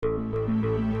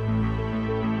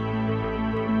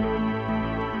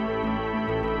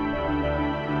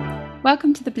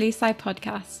Welcome to the Blue Side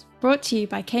Podcast, brought to you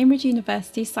by Cambridge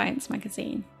University Science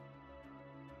Magazine.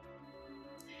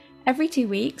 Every 2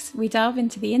 weeks, we delve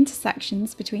into the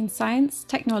intersections between science,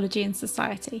 technology and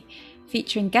society,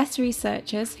 featuring guest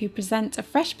researchers who present a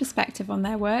fresh perspective on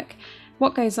their work,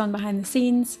 what goes on behind the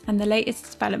scenes, and the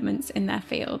latest developments in their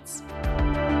fields.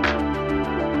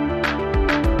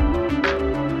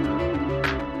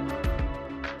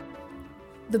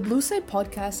 The Blue Side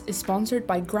Podcast is sponsored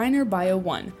by Griner Bio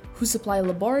One, who supply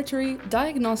laboratory,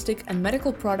 diagnostic, and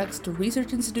medical products to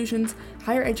research institutions,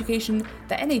 higher education,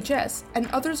 the NHS, and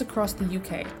others across the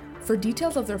UK. For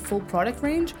details of their full product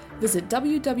range, visit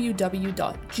www.gbo.com.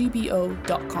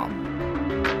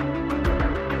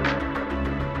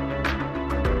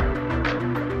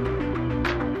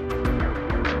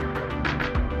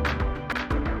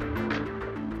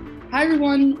 Hi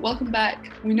everyone, welcome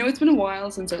back. We know it's been a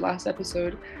while since our last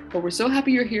episode, but we're so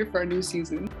happy you're here for our new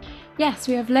season. Yes,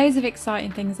 we have loads of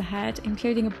exciting things ahead,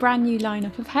 including a brand new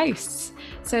lineup of hosts.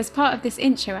 So as part of this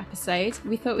intro episode,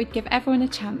 we thought we'd give everyone a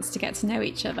chance to get to know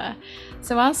each other.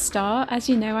 So I'll start. As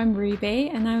you know, I'm Ruby,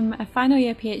 and I'm a final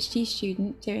year PhD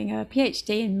student doing a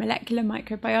PhD in molecular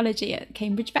microbiology at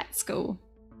Cambridge Vet School.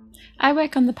 I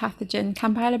work on the pathogen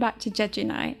Campylobacter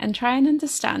jejuni and try and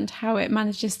understand how it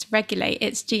manages to regulate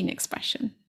its gene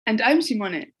expression. And I'm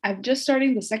Simone. I'm just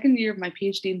starting the second year of my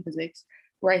PhD in physics,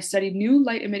 where I study new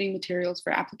light-emitting materials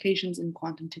for applications in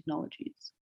quantum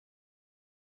technologies.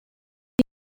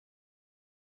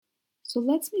 So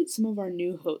let's meet some of our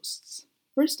new hosts.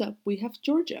 First up, we have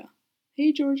Georgia.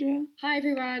 Hey, Georgia. Hi,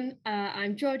 everyone.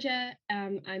 I'm Georgia.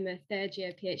 I'm a third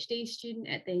year PhD student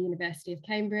at the University of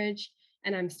Cambridge,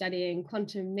 and I'm studying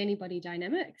quantum many-body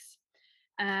dynamics.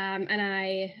 A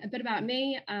bit about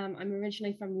me, I'm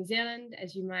originally from New Zealand,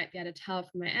 as you might be able to tell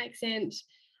from my accent.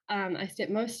 I spent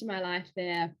most of my life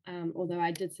there, although I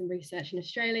did some research in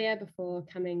Australia before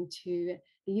coming to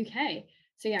the UK.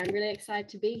 So yeah, I'm really excited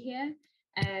to be here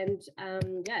and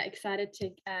excited to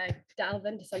delve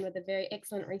into some of the very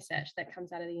excellent research that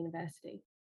comes out of the university.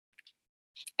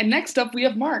 And next up, we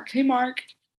have Mark. Hey, Mark.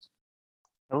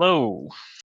 Hello.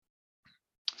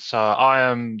 So I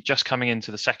am just coming into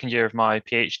the second year of my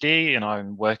PhD, and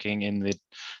I'm working in the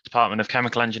Department of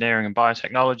Chemical Engineering and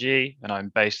Biotechnology, and I'm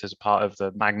based as a part of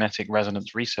the Magnetic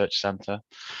Resonance Research Centre.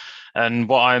 And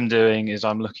what I'm doing is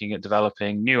I'm looking at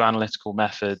developing new analytical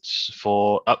methods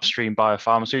for upstream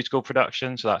biopharmaceutical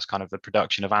production. So that's kind of the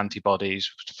production of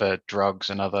antibodies for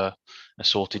drugs and other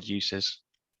assorted uses.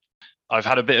 I've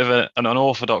had a bit of an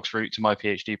unorthodox route to my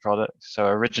PhD product. So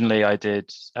originally I did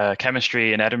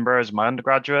chemistry in Edinburgh as my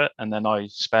undergraduate, and then I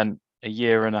spent a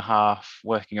year and a half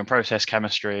working on process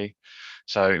chemistry.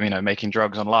 So, making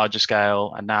drugs on a larger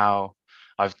scale. And now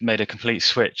I've made a complete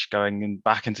switch going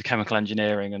back into chemical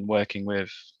engineering and working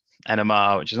with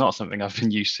NMR, which is not something I've been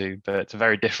used to, but it's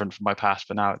very different from my past,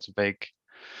 but now it's a big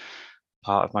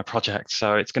part of my project.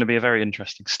 So it's going to be a very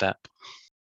interesting step.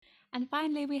 And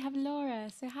finally, we have Laura.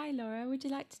 So hi, Laura. Would you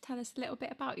like to tell us a little bit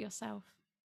about yourself?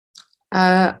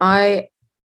 I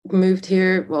moved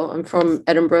here. Well, I'm from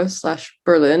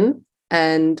Edinburgh/Berlin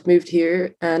and moved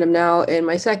here. And I'm now in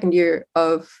my second year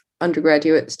of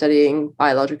undergraduate studying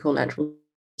biological natural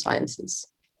sciences.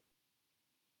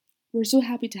 We're so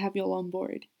happy to have you all on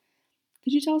board.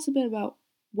 Could you tell us a bit about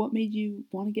what made you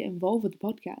want to get involved with the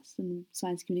podcast and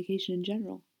science communication in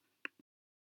general?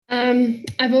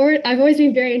 I've always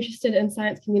been very interested in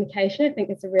science communication. I think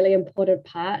it's a really important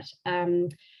part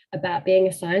about being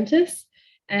a scientist.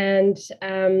 And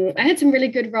I had some really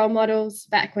good role models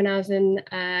back when I was in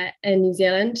New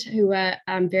Zealand who were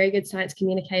very good science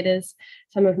communicators.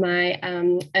 Some of my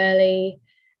early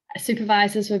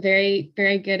supervisors were very,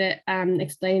 very good at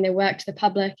explaining their work to the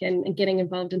public and getting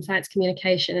involved in science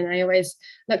communication. And I always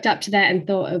looked up to that and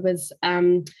thought it was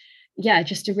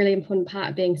just a really important part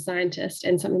of being a scientist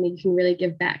and something that you can really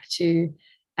give back to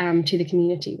the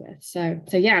community with. So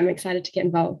yeah, I'm excited to get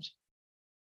involved.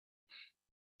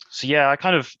 So yeah,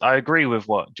 I agree with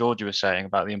what Georgia was saying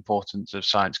about the importance of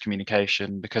science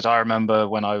communication, because I remember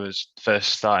when I was first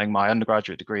starting my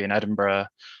undergraduate degree in Edinburgh,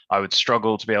 I would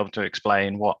struggle to be able to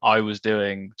explain what I was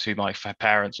doing to my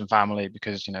parents and family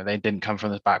because, they didn't come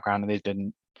from this background and they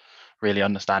didn't really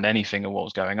understand anything of what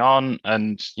was going on.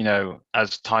 And,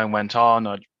 as time went on,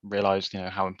 I realized,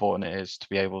 how important it is to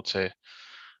be able to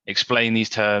explain these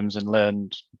terms and learn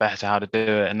better how to do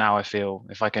it. And now I feel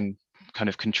if I can kind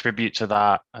of contribute to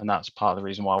that, and that's part of the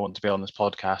reason why I want to be on this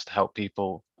podcast, to help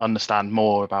people understand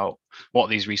more about what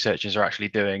these researchers are actually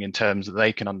doing in terms that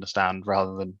they can understand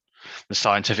rather than the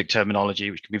scientific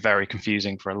terminology, which can be very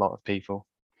confusing for a lot of people.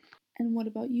 And what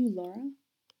about you, Laura?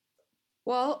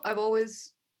 Well, I've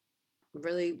always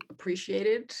really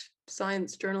appreciated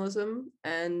science journalism,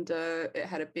 and it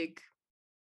had a big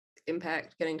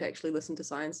impact. Getting to actually listen to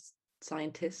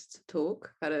scientists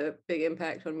talk had a big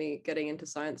impact on me getting into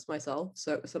science myself.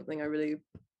 So it was something I really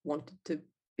wanted to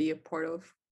be a part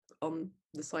of on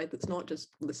the side that's not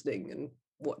just listening and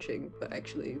watching, but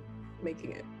actually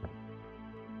making it.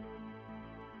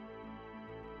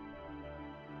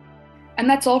 And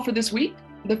that's all for this week.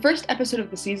 The first episode of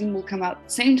the season will come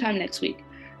out same time next week.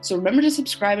 So remember to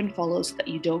subscribe and follow so that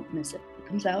you don't miss it. It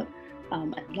comes out,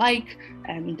 and like,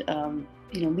 and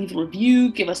leave a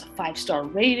review, give us a 5-star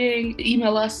rating,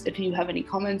 email us if you have any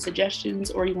comments,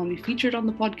 suggestions, or you want to be featured on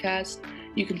the podcast.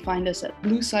 You can find us at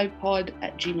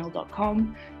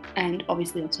bluescidepod@gmail.com, and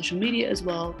obviously on social media as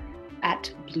well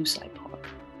at bluescidepod.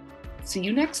 See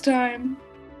you next time.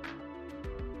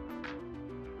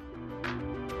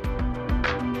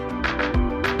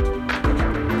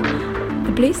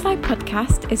 The Blue Side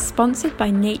podcast is sponsored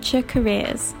by Nature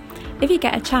Careers. If you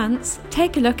get a chance,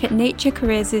 take a look at Nature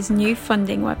Careers' new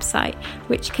funding website,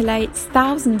 which collates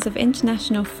thousands of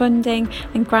international funding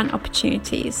and grant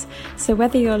opportunities. So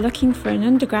whether you're looking for an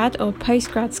undergrad or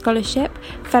postgrad scholarship,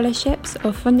 fellowships,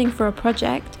 or funding for a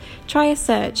project, try a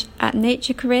search at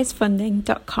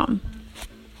naturecareersfunding.com.